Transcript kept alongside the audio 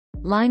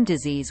Lyme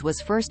disease was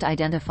first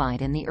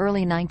identified in the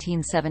early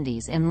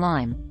 1970s in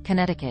Lyme,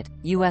 Connecticut,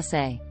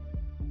 USA.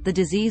 The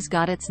disease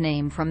got its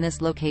name from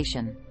this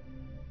location.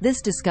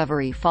 This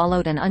discovery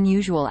followed an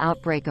unusual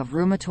outbreak of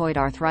rheumatoid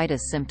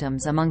arthritis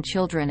symptoms among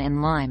children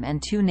in Lyme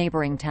and two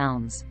neighboring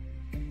towns.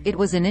 It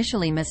was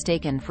initially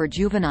mistaken for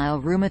juvenile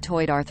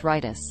rheumatoid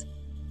arthritis.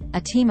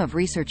 A team of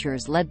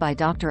researchers led by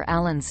Dr.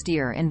 Alan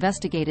Steer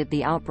investigated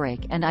the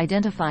outbreak and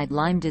identified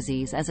Lyme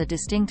disease as a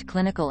distinct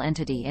clinical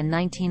entity in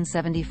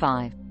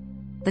 1975.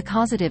 The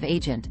causative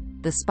agent,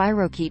 the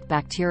spirochete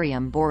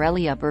bacterium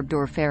Borrelia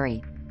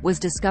burgdorferi, was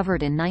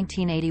discovered in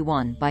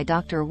 1981 by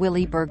Dr.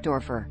 Willy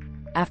Burgdorfer,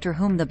 after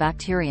whom the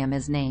bacterium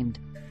is named.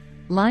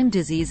 Lyme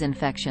disease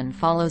infection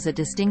follows a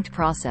distinct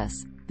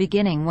process,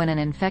 beginning when an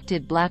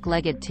infected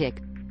black-legged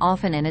tick,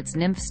 often in its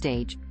nymph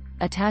stage,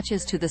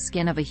 attaches to the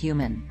skin of a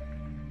human.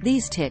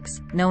 These ticks,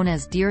 known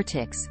as deer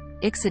ticks,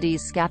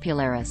 Ixodes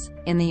scapularis,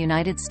 in the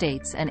United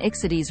States and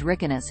Ixodes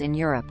ricinus in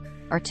Europe,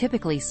 are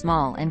typically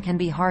small and can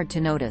be hard to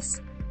notice.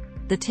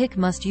 The tick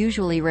must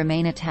usually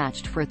remain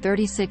attached for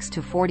 36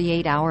 to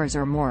 48 hours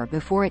or more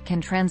before it can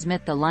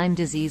transmit the Lyme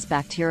disease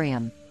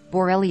bacterium,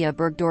 Borrelia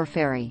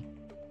burgdorferi.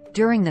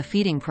 During the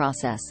feeding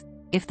process,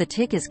 if the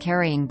tick is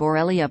carrying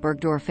Borrelia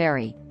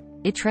burgdorferi,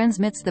 it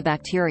transmits the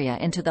bacteria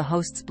into the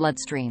host's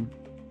bloodstream.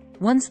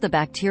 Once the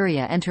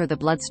bacteria enter the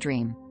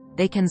bloodstream,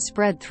 they can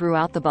spread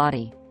throughout the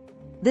body.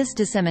 This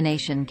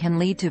dissemination can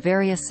lead to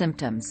various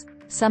symptoms,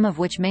 some of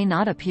which may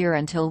not appear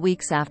until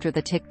weeks after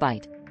the tick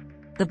bite.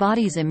 The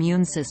body's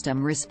immune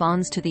system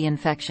responds to the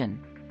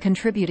infection,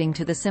 contributing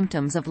to the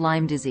symptoms of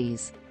Lyme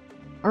disease.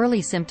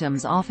 Early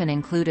symptoms often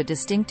include a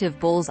distinctive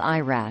bull's eye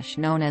rash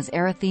known as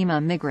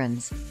erythema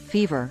migrans,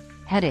 fever,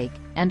 headache,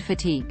 and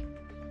fatigue.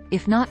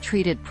 If not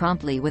treated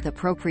promptly with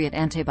appropriate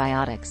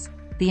antibiotics,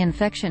 the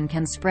infection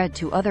can spread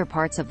to other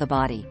parts of the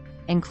body,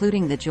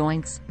 including the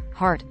joints,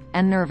 heart,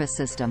 and nervous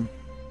system.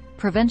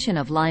 Prevention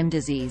of Lyme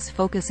disease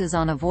focuses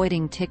on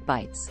avoiding tick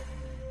bites.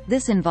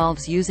 This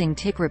involves using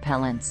tick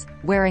repellents,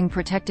 wearing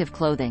protective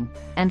clothing,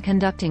 and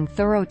conducting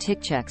thorough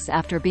tick checks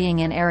after being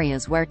in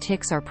areas where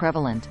ticks are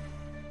prevalent.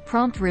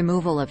 Prompt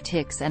removal of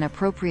ticks and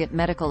appropriate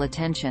medical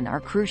attention are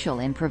crucial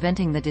in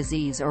preventing the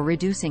disease or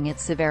reducing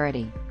its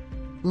severity.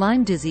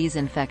 Lyme disease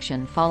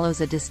infection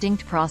follows a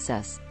distinct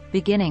process,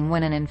 beginning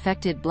when an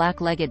infected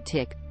black-legged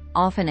tick,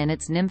 often in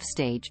its nymph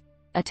stage,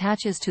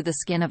 attaches to the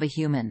skin of a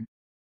human.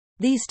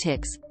 These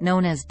ticks,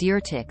 known as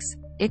deer ticks,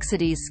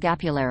 Ixodes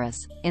scapularis,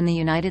 in the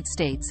United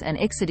States and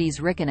Ixodes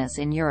ricinus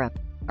in Europe,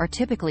 are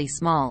typically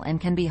small and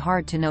can be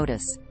hard to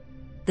notice.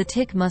 The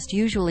tick must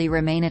usually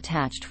remain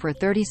attached for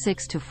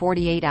 36 to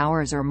 48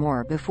 hours or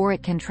more before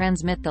it can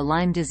transmit the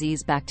Lyme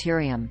disease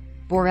bacterium,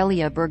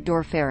 Borrelia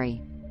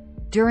burgdorferi.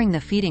 During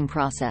the feeding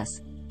process,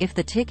 if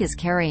the tick is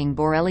carrying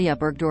Borrelia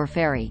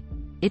burgdorferi,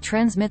 it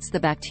transmits the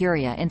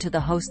bacteria into the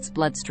host's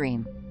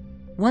bloodstream.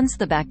 Once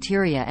the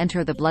bacteria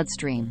enter the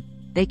bloodstream,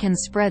 they can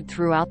spread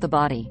throughout the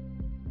body.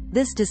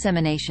 This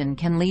dissemination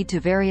can lead to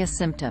various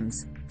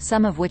symptoms,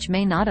 some of which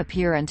may not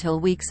appear until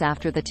weeks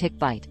after the tick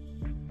bite.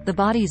 The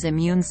body's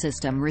immune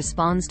system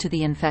responds to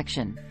the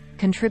infection,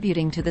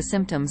 contributing to the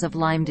symptoms of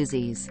Lyme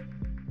disease.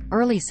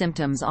 Early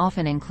symptoms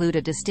often include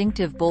a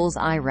distinctive bull's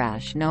eye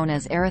rash known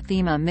as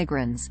erythema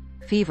migrans,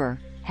 fever,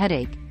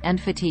 headache, and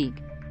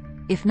fatigue.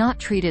 If not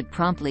treated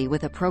promptly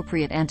with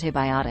appropriate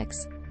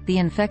antibiotics, the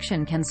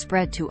infection can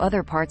spread to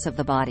other parts of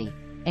the body,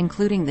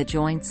 including the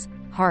joints,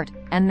 heart,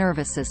 and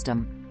nervous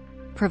system.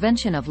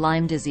 Prevention of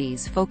Lyme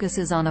disease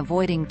focuses on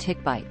avoiding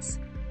tick bites.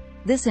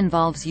 This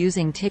involves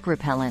using tick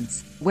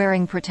repellents,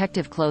 wearing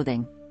protective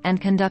clothing,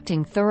 and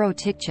conducting thorough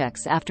tick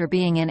checks after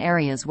being in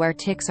areas where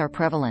ticks are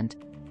prevalent.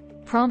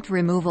 Prompt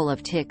removal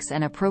of ticks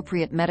and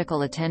appropriate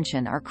medical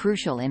attention are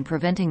crucial in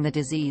preventing the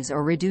disease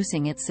or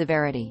reducing its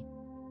severity.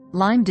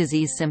 Lyme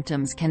disease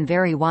symptoms can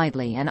vary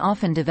widely and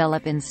often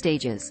develop in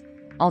stages,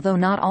 although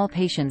not all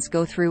patients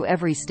go through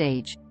every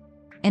stage.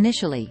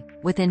 Initially,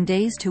 within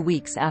days to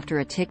weeks after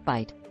a tick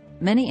bite,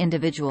 many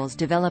individuals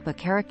develop a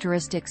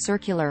characteristic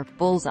circular,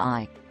 bull's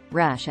eye,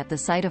 rash at the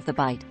site of the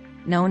bite,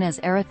 known as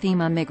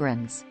erythema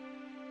migrans.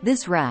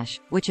 This rash,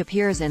 which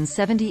appears in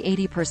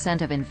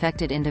 70–80% of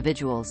infected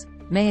individuals,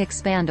 may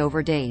expand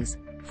over days,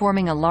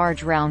 forming a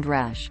large round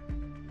rash.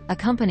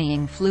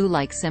 Accompanying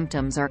flu-like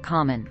symptoms are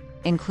common,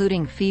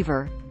 including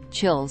fever,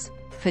 chills,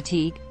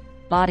 fatigue,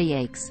 body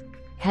aches,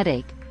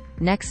 headache,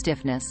 neck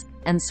stiffness,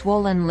 and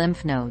swollen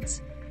lymph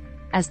nodes.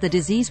 As the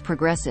disease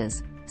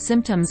progresses,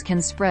 symptoms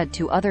can spread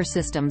to other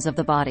systems of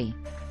the body.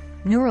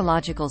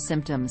 Neurological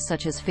symptoms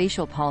such as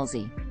facial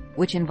palsy,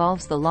 which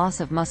involves the loss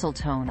of muscle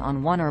tone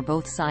on one or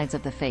both sides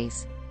of the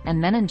face, and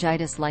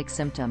meningitis-like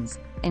symptoms,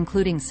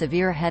 including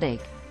severe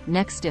headache,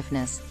 neck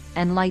stiffness,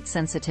 and light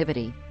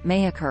sensitivity,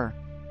 may occur.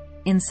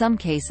 In some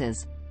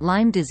cases,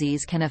 Lyme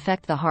disease can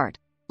affect the heart,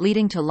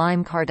 leading to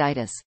Lyme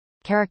carditis,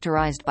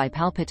 characterized by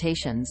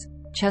palpitations,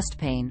 chest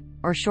pain,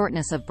 or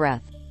shortness of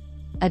breath.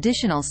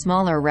 Additional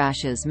smaller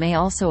rashes may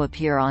also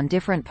appear on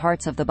different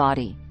parts of the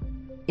body.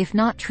 If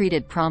not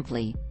treated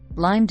promptly,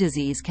 Lyme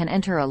disease can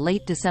enter a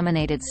late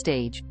disseminated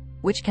stage,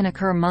 which can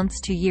occur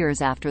months to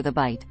years after the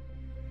bite.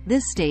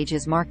 This stage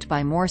is marked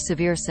by more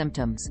severe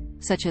symptoms,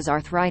 such as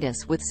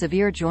arthritis with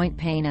severe joint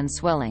pain and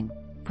swelling,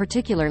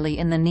 particularly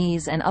in the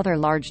knees and other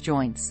large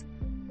joints.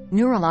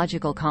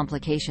 Neurological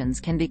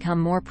complications can become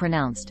more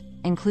pronounced,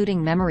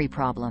 including memory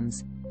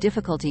problems,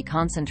 difficulty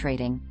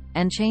concentrating,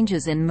 and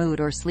changes in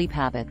mood or sleep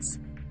habits.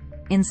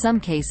 In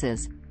some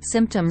cases,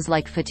 symptoms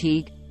like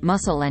fatigue,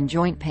 muscle and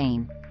joint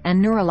pain,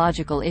 and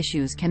neurological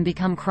issues can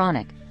become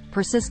chronic,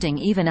 persisting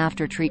even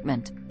after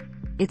treatment.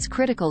 It's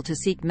critical to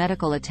seek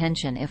medical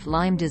attention if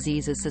Lyme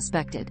disease is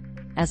suspected,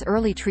 as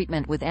early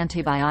treatment with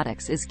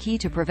antibiotics is key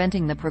to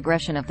preventing the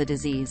progression of the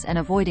disease and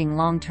avoiding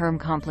long-term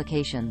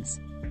complications.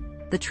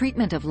 The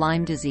treatment of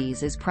Lyme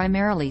disease is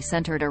primarily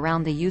centered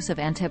around the use of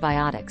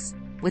antibiotics,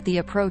 with the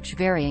approach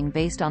varying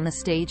based on the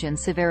stage and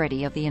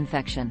severity of the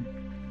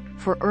infection.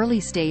 For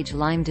early-stage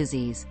Lyme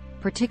disease,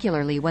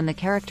 particularly when the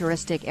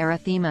characteristic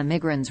erythema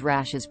migrans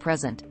rash is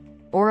present,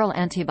 oral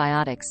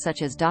antibiotics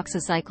such as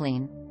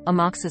doxycycline,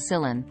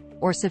 amoxicillin,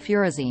 or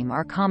cefuroxime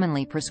are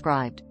commonly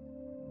prescribed.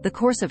 The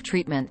course of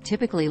treatment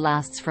typically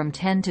lasts from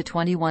 10 to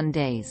 21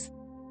 days.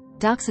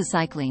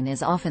 Doxycycline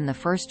is often the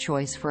first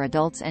choice for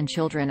adults and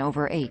children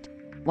over 8,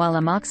 while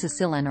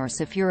amoxicillin or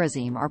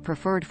cefuroxime are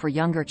preferred for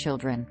younger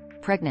children,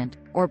 pregnant,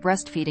 or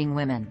breastfeeding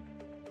women.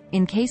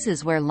 In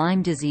cases where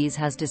Lyme disease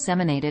has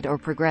disseminated or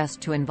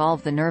progressed to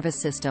involve the nervous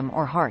system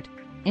or heart,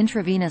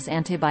 intravenous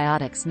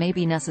antibiotics may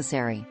be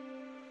necessary.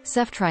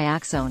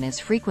 Ceftriaxone is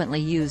frequently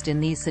used in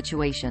these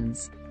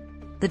situations.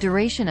 The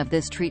duration of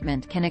this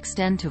treatment can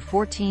extend to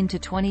 14 to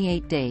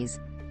 28 days,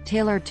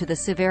 tailored to the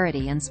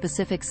severity and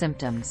specific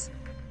symptoms.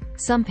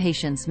 Some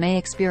patients may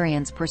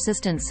experience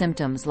persistent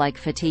symptoms like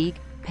fatigue,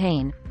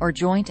 pain, or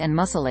joint and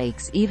muscle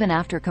aches even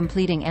after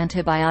completing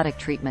antibiotic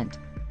treatment.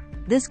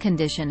 This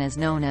condition is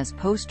known as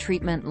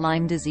post-treatment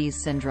Lyme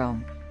disease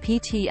syndrome,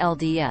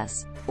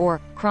 PTLDS, or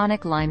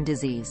chronic Lyme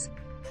disease.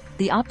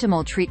 The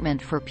optimal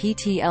treatment for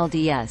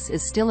PTLDS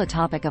is still a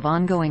topic of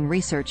ongoing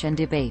research and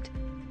debate.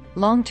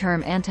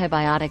 Long-term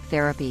antibiotic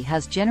therapy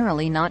has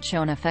generally not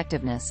shown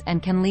effectiveness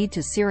and can lead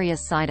to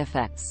serious side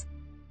effects.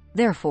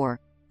 Therefore,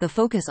 the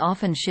focus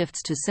often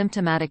shifts to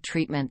symptomatic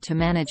treatment to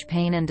manage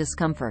pain and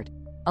discomfort,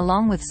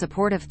 along with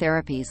supportive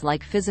therapies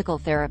like physical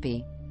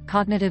therapy,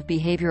 cognitive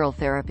behavioral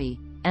therapy,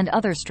 and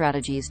other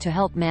strategies to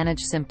help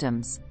manage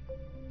symptoms.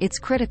 It's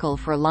critical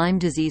for Lyme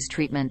disease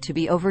treatment to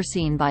be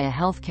overseen by a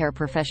healthcare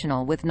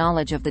professional with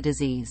knowledge of the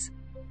disease.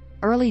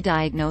 Early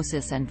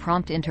diagnosis and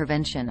prompt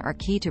intervention are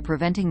key to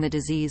preventing the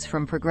disease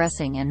from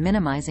progressing and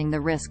minimizing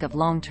the risk of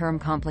long-term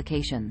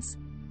complications.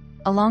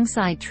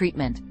 Alongside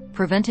treatment,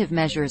 preventive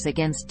measures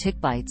against tick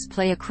bites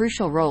play a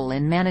crucial role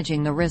in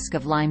managing the risk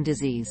of Lyme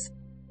disease.